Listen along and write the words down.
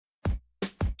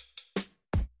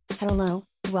Hello,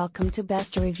 welcome to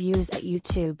Best Reviews at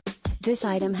YouTube. This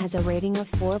item has a rating of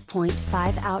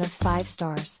 4.5 out of 5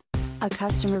 stars. A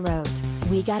customer wrote,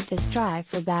 "We got this drive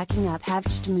for backing up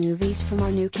HDTC movies from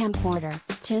our new camcorder.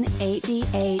 1080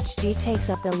 HD takes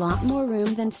up a lot more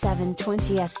room than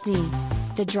 720 SD.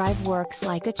 The drive works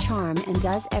like a charm and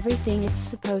does everything it's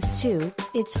supposed to.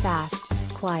 It's fast,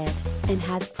 quiet, and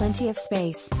has plenty of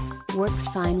space. Works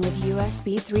fine with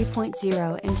USB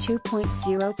 3.0 and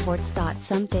 2.0 ports.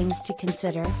 Some things to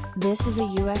consider: this is a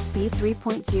USB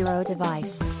 3.0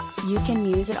 device. You can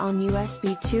use it on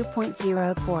USB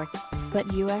 2.0 ports, but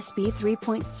USB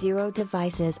 3.0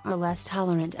 devices are less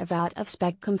tolerant of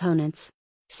out-of-spec components.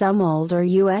 Some older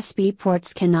USB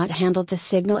ports cannot handle the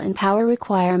signal and power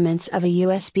requirements of a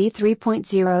USB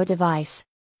 3.0 device.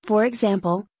 For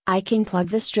example, I can plug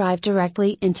this drive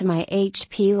directly into my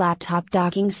HP laptop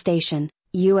docking station,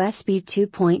 USB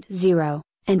 2.0,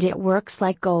 and it works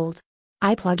like gold.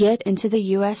 I plug it into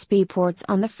the USB ports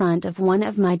on the front of one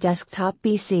of my desktop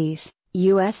PCs,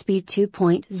 USB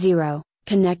 2.0,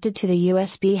 connected to the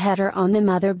USB header on the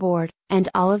motherboard, and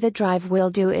all of the drive will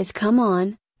do is come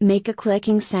on, make a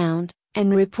clicking sound,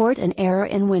 and report an error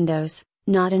in Windows,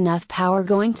 not enough power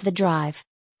going to the drive.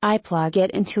 I plug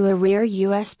it into a rear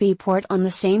USB port on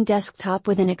the same desktop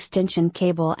with an extension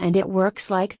cable and it works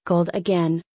like gold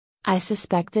again. I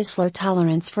suspect this low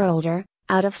tolerance for older,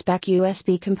 out-of-spec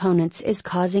USB components is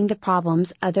causing the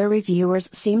problems other reviewers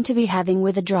seem to be having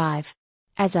with the drive.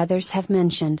 As others have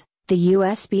mentioned, the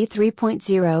USB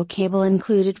 3.0 cable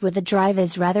included with the drive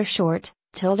is rather short,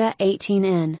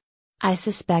 18N. I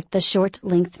suspect the short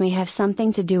length may have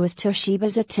something to do with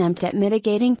Toshiba's attempt at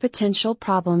mitigating potential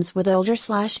problems with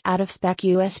older/out-of-spec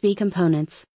USB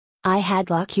components. I had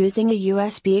luck using a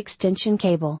USB extension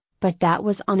cable, but that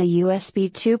was on a USB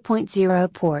 2.0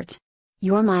 port.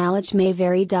 Your mileage may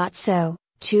vary. So,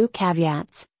 2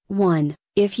 caveats: 1.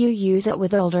 If you use it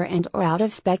with older and/or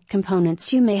out-of-spec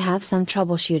components, you may have some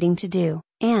troubleshooting to do,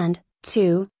 and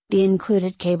 2. The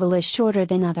included cable is shorter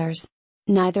than others.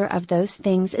 Neither of those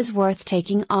things is worth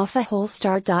taking off a whole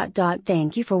star.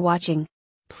 Thank you for watching.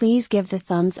 Please give the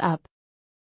thumbs up,